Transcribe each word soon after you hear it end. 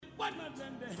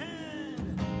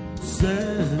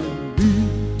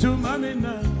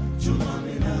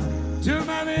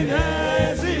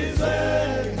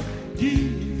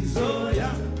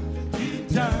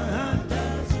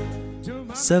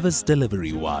Service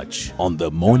Delivery Watch on the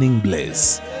Morning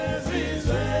Bliss.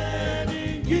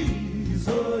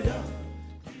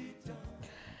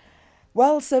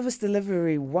 Well, Service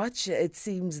Delivery Watch, it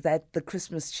seems that the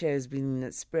Christmas cheer has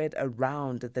been spread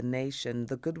around the nation.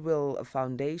 The Goodwill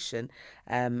Foundation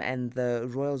and the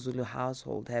Royal Zulu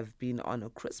household have been on a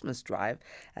Christmas drive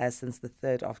since the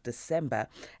 3rd of December.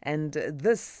 And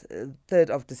this 3rd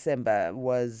of December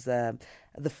was the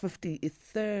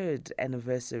 53rd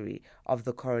anniversary of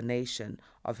the coronation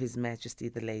of His Majesty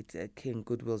the late King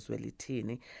Goodwill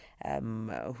Zwelithini,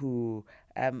 who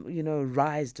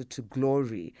rised to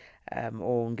glory,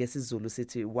 or ngesiZulu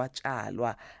sithi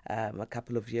watshalwa, a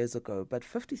couple of years ago. But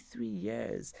 53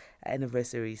 years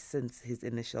anniversary since his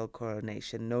initial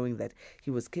coronation, knowing that he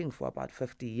was king for about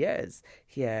 50 years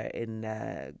here in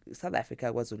South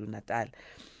Africa, KwaZulu-Natal.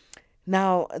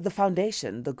 Now, the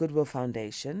foundation, the Goodwill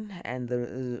Foundation and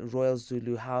the Royal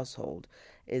Zulu household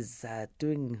is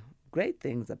doing great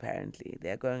things, apparently.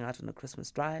 They're going out on a Christmas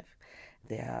drive.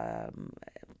 They're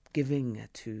giving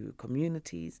to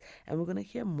communities. And we're going to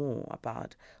hear more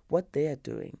about what they are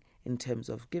doing in terms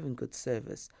of giving good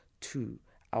service to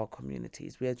our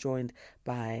communities. We are joined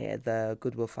by the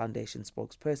Goodwill Foundation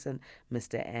spokesperson,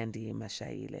 Mr. Andy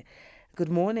Mashaile. Good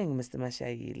morning, Mr.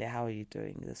 Mashaile. How are you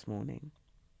doing this morning?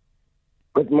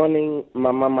 Good morning,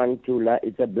 Mama Mantula.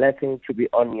 It's a blessing to be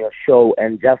on your show.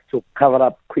 And just to cover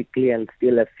up quickly and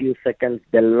steal a few seconds,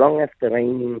 the longest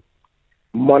reigning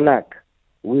monarch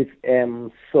with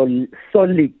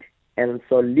solid and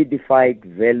solidified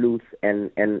values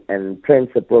and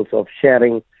principles of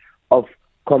sharing, of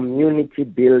community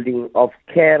building, of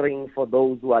caring for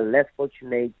those who are less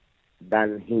fortunate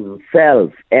than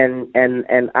himself. And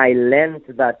I learned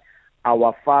that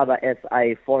our father, as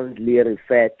I fondly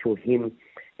refer to him,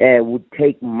 would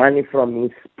take money from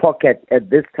his pocket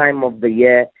at this time of the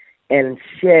year and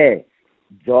share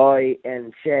joy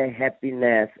and share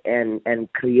happiness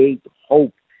and create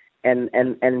hope and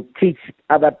teach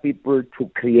other people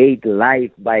to create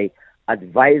life by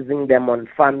advising them on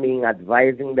farming,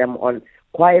 advising them on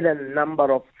quite a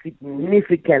number of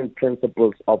significant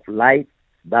principles of life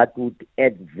that would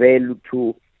add value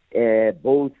to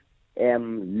both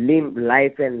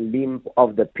life and limb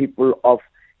of the people of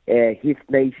his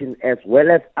nation, as well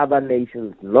as other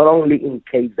nations, not only in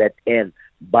KZN,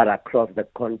 but across the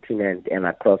continent and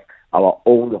across our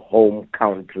own home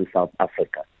country, South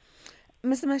Africa.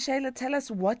 Mr. Mashaile, tell us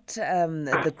what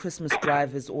the Christmas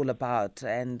drive is all about,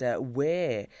 and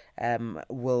where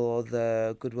will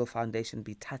the Goodwill Foundation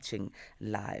be touching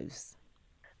lives?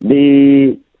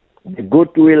 The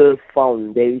Goodwill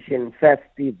Foundation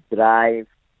festive drive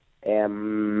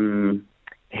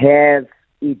has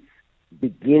its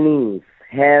beginnings,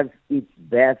 has its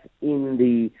birth in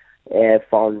the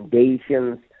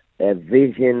foundation's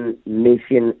vision,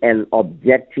 mission, and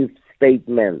objective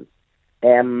statements.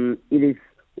 It is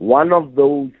one of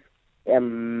those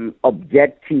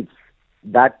objectives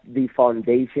that the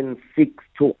foundation seeks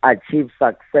to achieve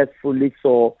successfully.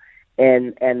 So,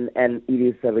 and it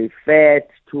is referred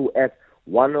to as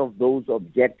one of those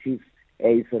objectives.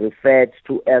 Is referred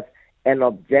to as an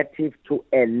objective to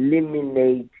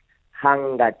eliminate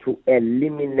hunger, to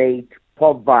eliminate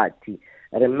poverty.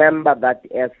 Remember that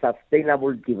as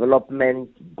Sustainable Development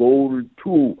Goal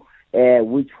 2,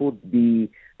 which would be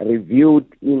reviewed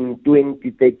in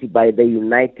 2030 by the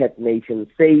United Nations,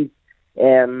 says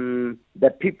the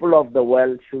people of the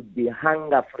world should be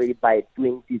hunger-free by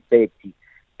 2030.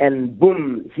 And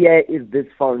boom, here is this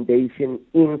foundation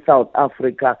in South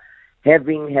Africa,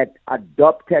 having had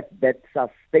adopted that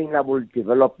Sustainable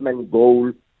Development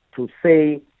Goal to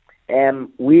say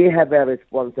we have a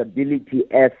responsibility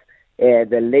as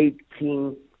the late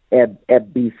King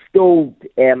bestowed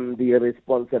the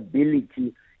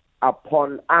responsibility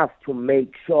upon us to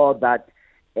make sure that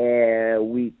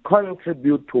we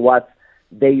contribute towards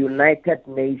the United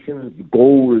Nations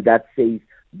goal that says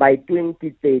by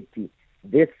 2030,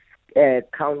 this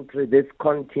country, this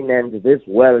continent, this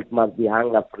world must be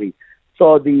hunger-free.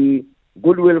 So the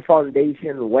Goodwill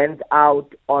Foundation went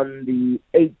out on the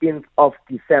 18th of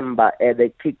December at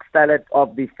the kickstarted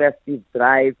of the festive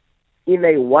drive in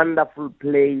a wonderful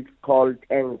place called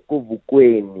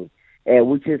Nkuvukweni,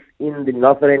 which is in the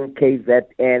northern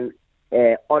KZN,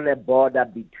 on a border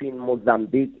between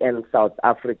Mozambique and South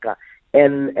Africa.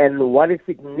 And what is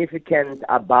significant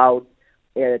about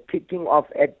kicking off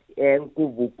at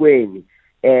Nkuvukweni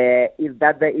is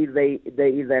that there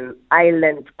is an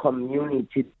island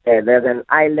community. There's an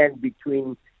island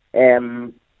between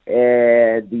the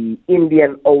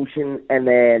Indian Ocean and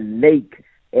a lake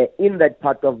in that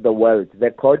part of the world. The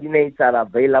coordinates are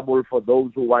available for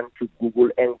those who want to Google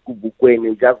Enkubukweni.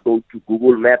 You just go to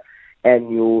Google Maps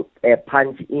and you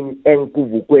punch in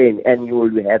Enkubukweni, and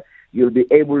you'll be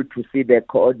able to see the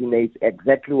coordinates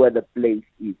exactly where the place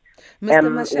is. Mr.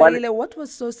 Mashaile, what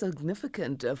was so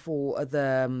significant for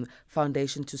the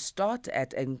foundation to start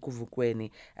at Enkubukweni?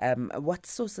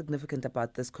 What's so significant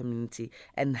about this community,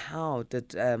 and how did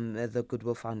the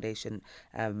Goodwill Foundation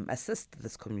assist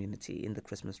this community in the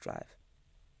Christmas drive?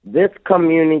 This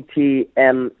community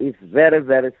is very,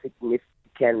 very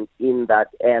significant in that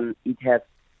it has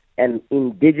an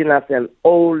indigenous and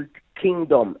old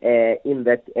kingdom in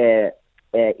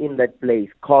that place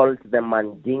called the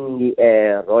Mandingi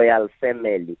royal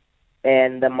family.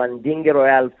 And the Mandingi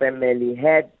royal family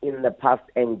had in the past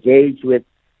engaged with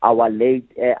our late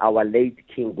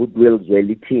King Goodwill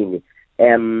Zwelithini,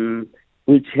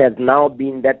 which has now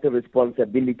been that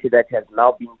responsibility that has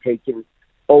now been taken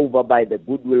over by the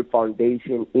Goodwill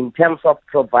Foundation in terms of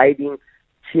providing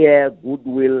cheer,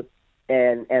 goodwill,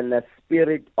 and a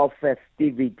spirit of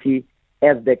festivity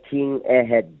as the king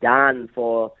had done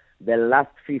for the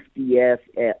last 50 years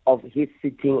of his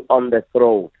sitting on the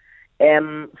throne.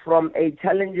 From a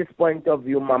challenges point of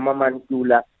view, Mama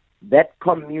Mantula, that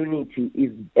community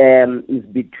is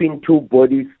between two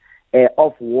bodies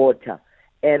of water.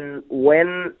 And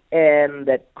when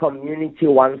that community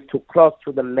wants to cross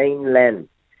to the mainland,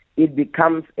 it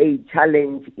becomes a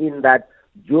challenge in that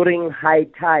during high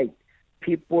tide,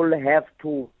 people have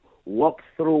to walk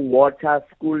through water,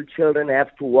 school children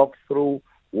have to walk through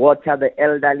water, the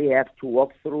elderly have to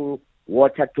walk through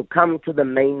water to come to the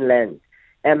mainland.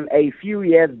 A few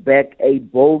years back, a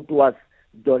boat was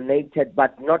donated,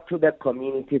 but not to the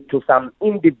community, to some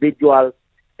individuals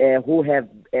who have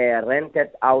rented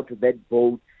out that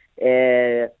boat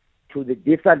to the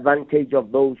disadvantage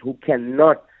of those who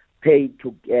cannot pay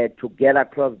to get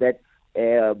across that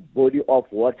body of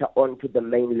water onto the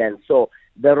mainland. So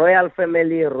the royal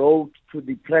family wrote to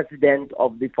the president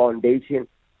of the foundation,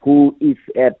 who is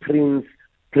Prince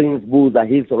Buza,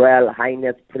 His Royal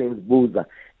Highness Prince Buza.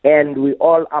 And we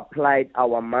all applied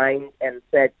our mind and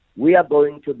said, we are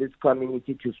going to this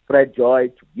community to spread joy,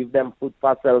 to give them food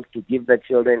parcels, to give the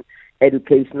children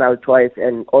educational toys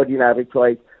and ordinary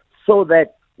toys, so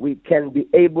that we can be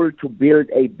able to build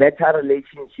a better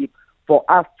relationship for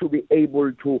us to be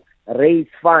able to raise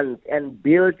funds and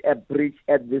build a bridge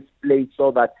at this place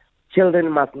so that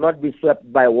children must not be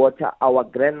swept by water. Our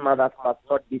grandmothers must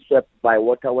not be swept by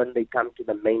water when they come to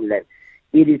the mainland.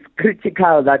 It is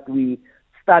critical that we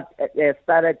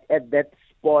started at that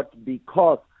spot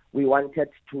because we wanted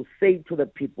to say to the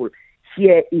people,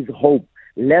 here is hope.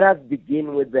 Let us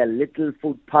begin with the little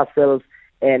food parcels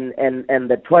and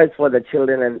the toys for the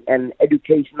children and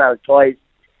educational toys.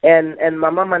 And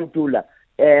Mama Mantula,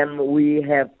 we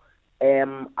have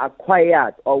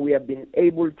acquired, or we have been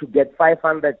able to get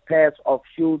 500 pairs of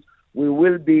shoes. We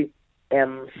will be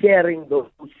sharing those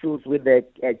shoes with the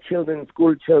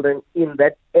school children in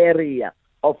that area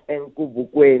of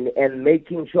Enkubukweni, and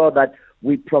making sure that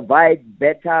we provide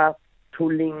better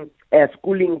schooling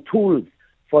tools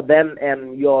for them.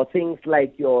 Your things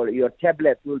like your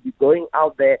tablets will be going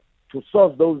out there to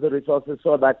source those resources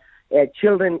so that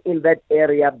children in that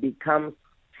area become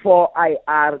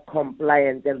 4IR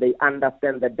compliant and they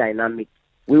understand the dynamics.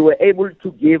 We were able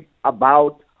to give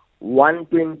about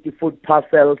 120 food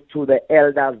parcels to the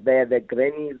elders there, the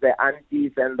grannies, the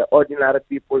aunties, and the ordinary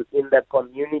people in the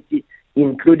community,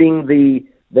 including the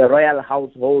royal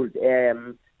household,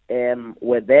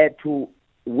 were there to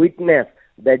witness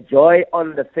the joy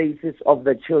on the faces of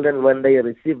the children when they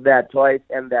received their toys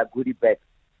and their goodie bags.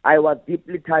 I was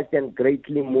deeply touched and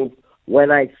greatly moved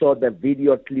when I saw the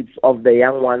video clips of the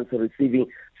young ones receiving,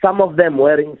 some of them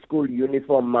wearing school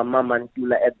uniform. Mama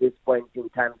Mantula at this point in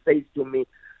time says to me,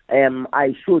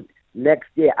 next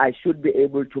year I should be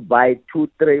able to buy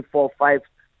 2, 3, 4, 5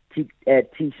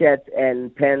 t-shirts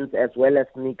and pants as well as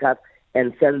sneakers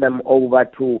and send them over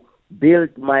to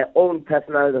build my own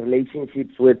personal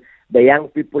relationships with the young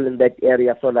people in that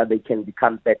area so that they can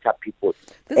become better people.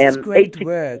 This is great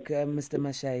work, Mr.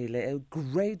 Mashaile.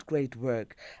 Great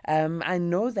work. I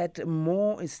know that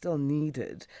more is still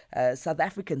needed. South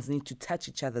Africans need to touch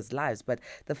each other's lives, but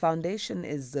the foundation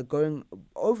is going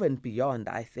over and beyond,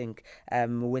 I think,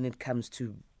 when it comes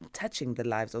to touching the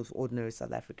lives of ordinary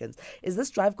South Africans. Is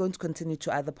this drive going to continue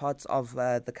to other parts of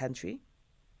the country?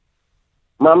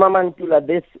 Mama Mantula,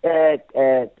 this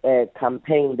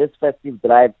campaign, this festive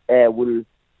drive will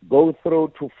go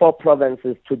through to 4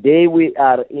 provinces. Today we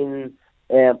are in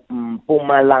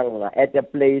Mpumalanga at a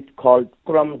place called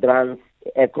Kromkrans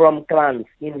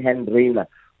in Hendrina,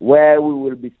 where we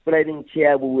will be spreading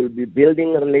cheer. We will be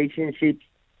building relationships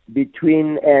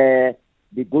between the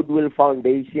Goodwill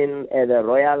Foundation, the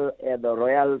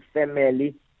royal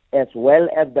family, as well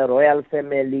as the royal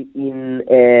family in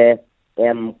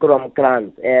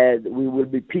Kromkrans. We will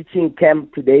be pitching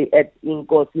camp today at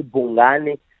Inkosi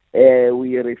Bungani.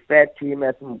 We refer to him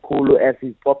as Mkulu, as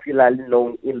he's popularly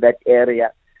known in that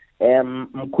area.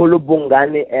 Mkulu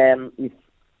Bungani is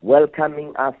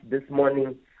welcoming us this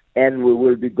morning, and we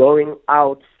will be going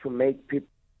out to make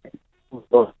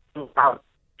people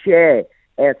share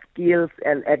skills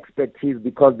and expertise,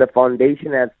 because the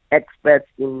foundation has experts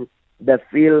in the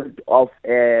field of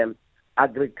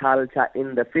agriculture,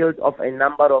 in the field of a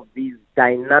number of these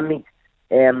dynamic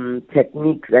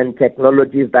techniques and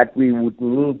technologies that we would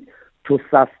need to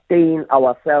sustain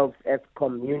ourselves as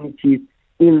communities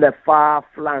in the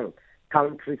far-flung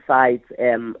countrysides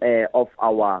of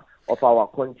our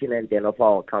continent and of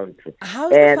our country.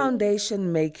 How's the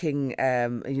foundation making,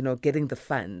 getting the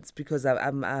funds? Because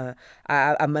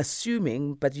I'm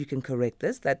assuming, but you can correct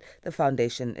this, that the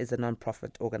foundation is a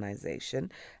non-profit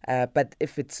organization. But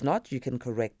if it's not, you can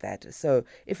correct that. So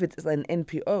if it's an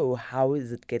NPO, how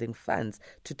is it getting funds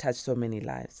to touch so many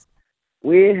lives?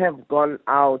 We have gone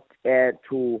out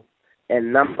to a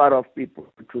number of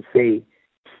people to say,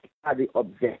 are the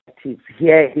objectives.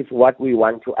 Here is what we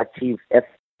want to achieve as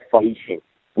a foundation.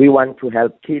 We want to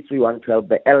help kids, we want to help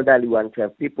the elderly, we want to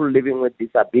help people living with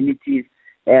disabilities,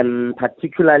 and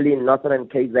particularly in Northern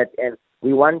KZN,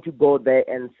 we want to go there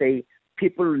and say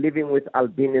people living with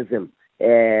albinism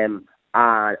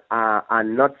are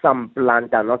not some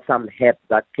plant, are not some herb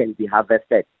that can be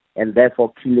harvested and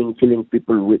therefore killing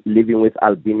people living with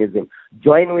albinism.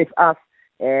 Join with us,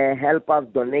 help us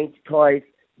donate toys,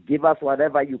 give us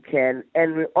whatever you can,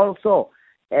 and we also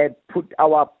put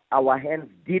our hands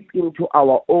deep into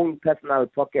our own personal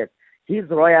pockets. His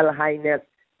Royal Highness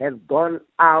has gone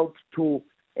out to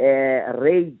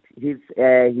raid his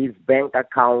bank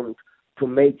account to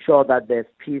make sure that there's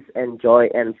peace and joy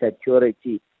and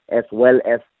security, as well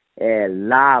as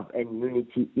love and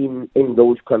unity in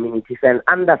those communities, and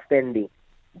understanding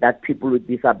that people with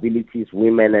disabilities,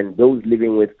 women, and those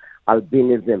living with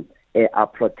albinism are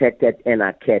protected and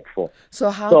are cared for. So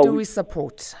how do we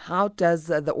support? How does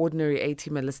the ordinary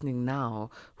A-teamer listening now,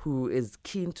 who is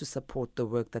keen to support the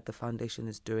work that the foundation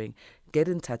is doing, get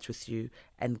in touch with you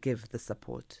and give the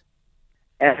support?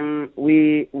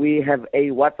 We have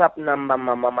a WhatsApp number,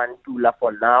 Mama Mantula,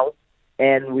 for now,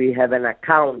 and we have an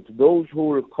account. Those who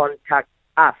will contact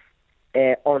us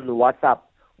on WhatsApp,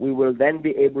 we will then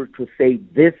be able to say,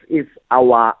 this is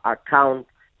our account.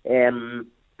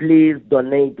 Please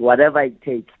donate whatever it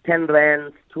takes, 10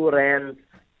 rands, 2 rands,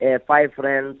 5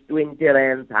 rands, 20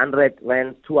 rands, 100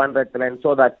 rands, 200 rands,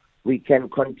 so that we can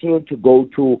continue to go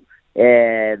to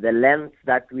the lengths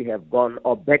that we have gone,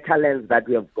 or better lengths that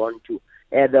we have gone to.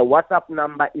 The WhatsApp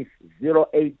number is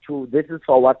 082, this is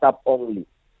for WhatsApp only,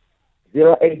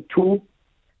 082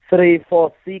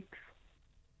 346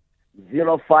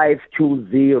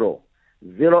 0520,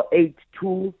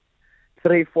 082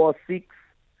 346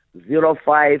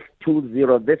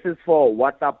 0520. This is for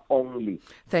WhatsApp only.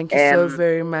 Thank you so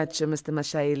very much, Mr.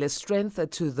 Mashaile. Strength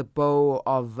to the bow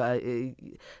of the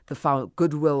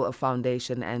Goodwill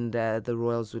Foundation and the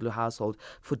Royal Zulu household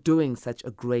for doing such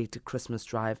a great Christmas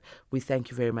drive. We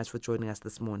thank you very much for joining us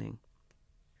this morning.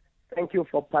 Thank you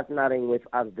for partnering with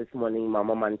us this morning,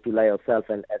 Mama Mantula, yourself,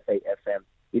 and SAFM.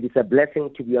 It is a blessing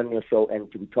to be on your show and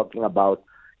to be talking about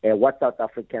what South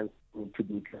Africans need to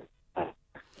do to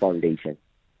foundation.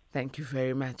 Thank you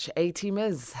very much.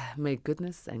 A-teamers, may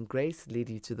goodness and grace lead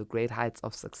you to the great heights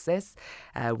of success.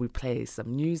 We play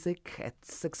some music at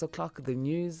 6 o'clock, the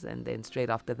news, and then straight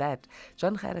after that,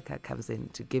 John Gerika comes in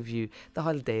to give you the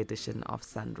holiday edition of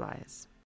Sunrise.